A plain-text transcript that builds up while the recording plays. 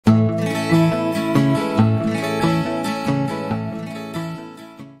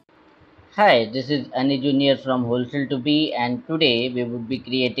Hi, this is Ani Junior from Wholesale2B, and today we would be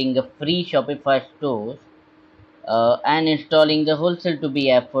creating a free Shopify store and installing the Wholesale2B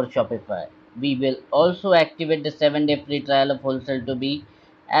app for Shopify. We will also activate the 7-day free trial of Wholesale2B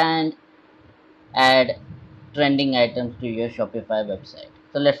and add trending items to your Shopify website.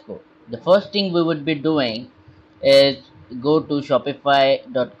 So let's go. The first thing we would be doing is go to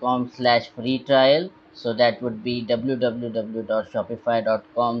shopify.com/free trial. So that would be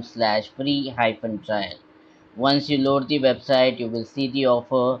www.shopify.com/free hyphen trial. Once you load the website, you will see the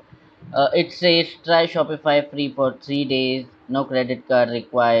offer. It says try Shopify free for 3 days, no credit card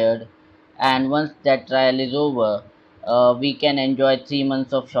required. And once that trial is over, we can enjoy 3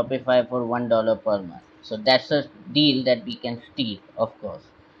 months of Shopify for $1 per month. So that's a deal that we can steal, of course.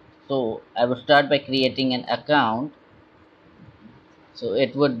 So I will start by creating an account. So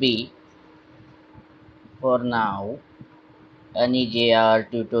it would be for now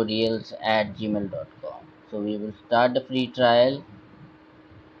anijrtutorials@gmail.com. So we will start the free trial.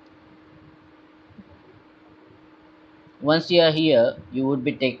 Once you are here, you would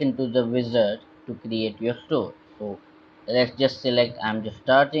be taken to the wizard to create your store. So let's just select I'm just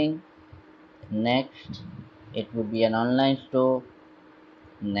starting. Next, it would be an online store.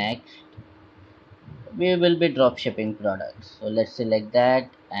 Next, we will be drop shipping products. So let's select that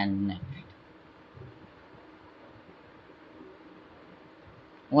and next.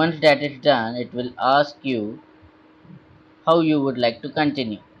 Once that is done, it will ask you how you would like to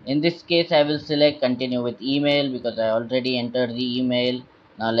continue. In this case, I will select continue with email because I already entered the email.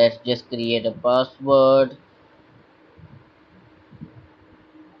 Now let's just create a password.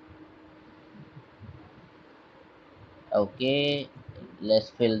 Okay,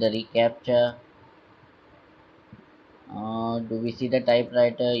 let's fill the reCAPTCHA. Do we see the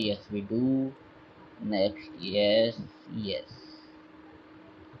typewriter? Yes, we do. Next, yes, yes.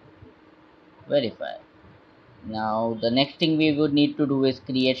 Verify. Now, the next thing we would need to do is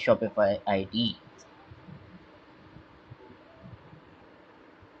create Shopify ID.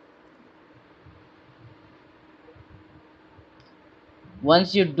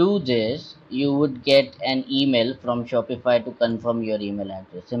 Once you do this, you would get an email from Shopify to confirm your email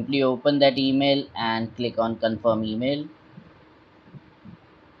address. Simply open that email and click on confirm email.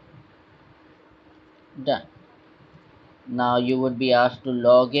 Done. Now you would be asked to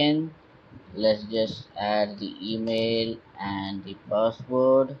log in. Let's just add the email and the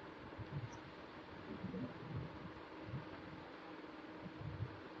password.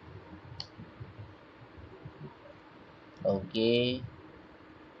 Okay.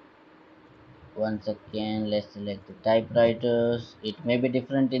 Once again, let's select the typewriters. It may be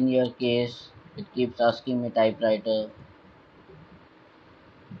different in your case. It keeps asking me typewriter.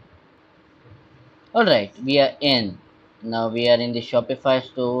 Alright, we are in. Now we are in the Shopify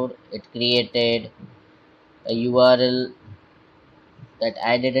store. It created a URL that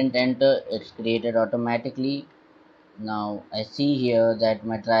I didn't enter. It's created automatically. Now I see here that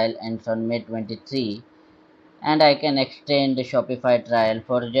my trial ends on May 23 and I can extend the Shopify trial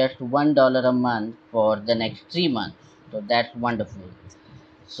for just $1 a month for the next 3 months. So that's wonderful.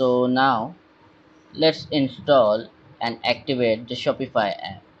 So now let's install and activate the Shopify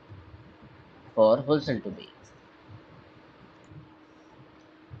app for Wholesale2B.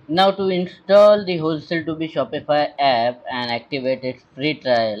 Now to install the Wholesale2B Shopify app and activate its free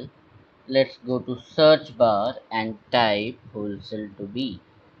trial, let's go to search bar and type Wholesale2B.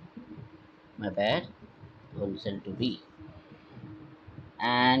 My bad, Wholesale2B.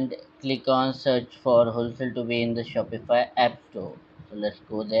 And click on search for Wholesale2B in the Shopify app store. So let's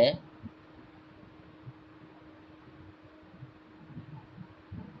go there.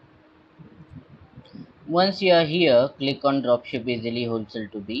 Once you are here, click on Dropship Easily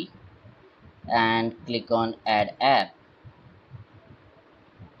Wholesale2B and click on add app.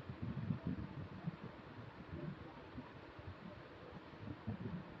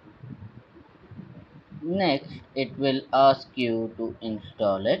 Next, it will ask you to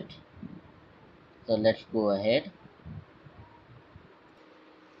install it. So let's go ahead.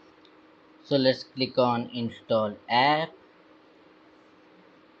 So let's click on install app.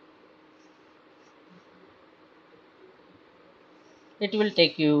 It will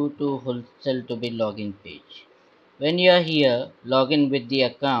take you to Wholesale2B login page. When you are here, log in with the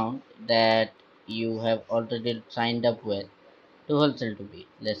account that you have already signed up with to Wholesale2B.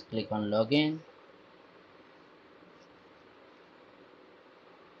 Let's click on login.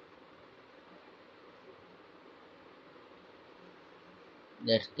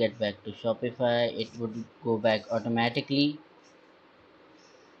 Let's get back to Shopify. It would go back automatically.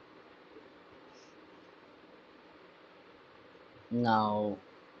 Now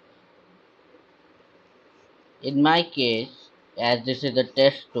In my case, as this is a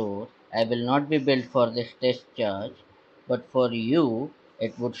test store, I will not be billed for this test charge, but for you,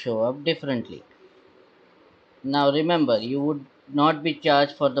 it would show up differently. Now remember, you would not be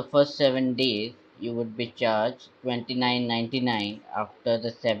charged for the first 7 days. You would be charged 29.99 after the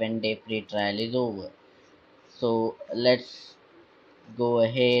 7 day free trial is over. So let's go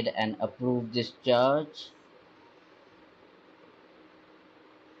ahead and approve this charge.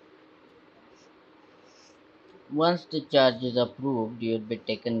 Once the charge is approved, you'll be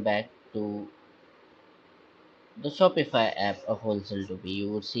taken back to the Shopify app of Wholesale2B.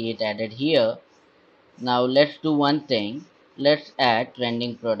 You would see it added here. Now let's do one thing. Let's add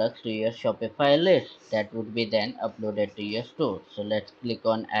trending products to your Shopify list that would be then uploaded to your store. So let's click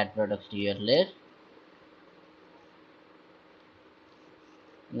on add products to your list.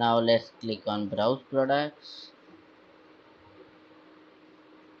 Now let's click on browse products.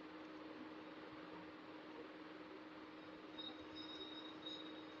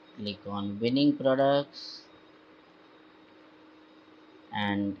 Click on winning products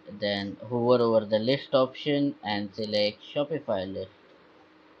and then hover over the list option and select Shopify list.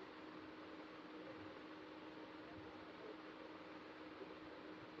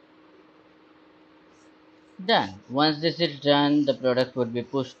 Done. Once this is done, the product would be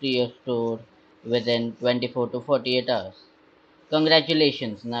pushed to your store within 24 to 48 hours.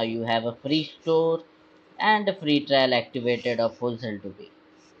 Congratulations, now you have a free store and a free trial activated of Wholesale2B.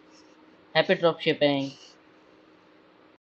 Happy dropshipping!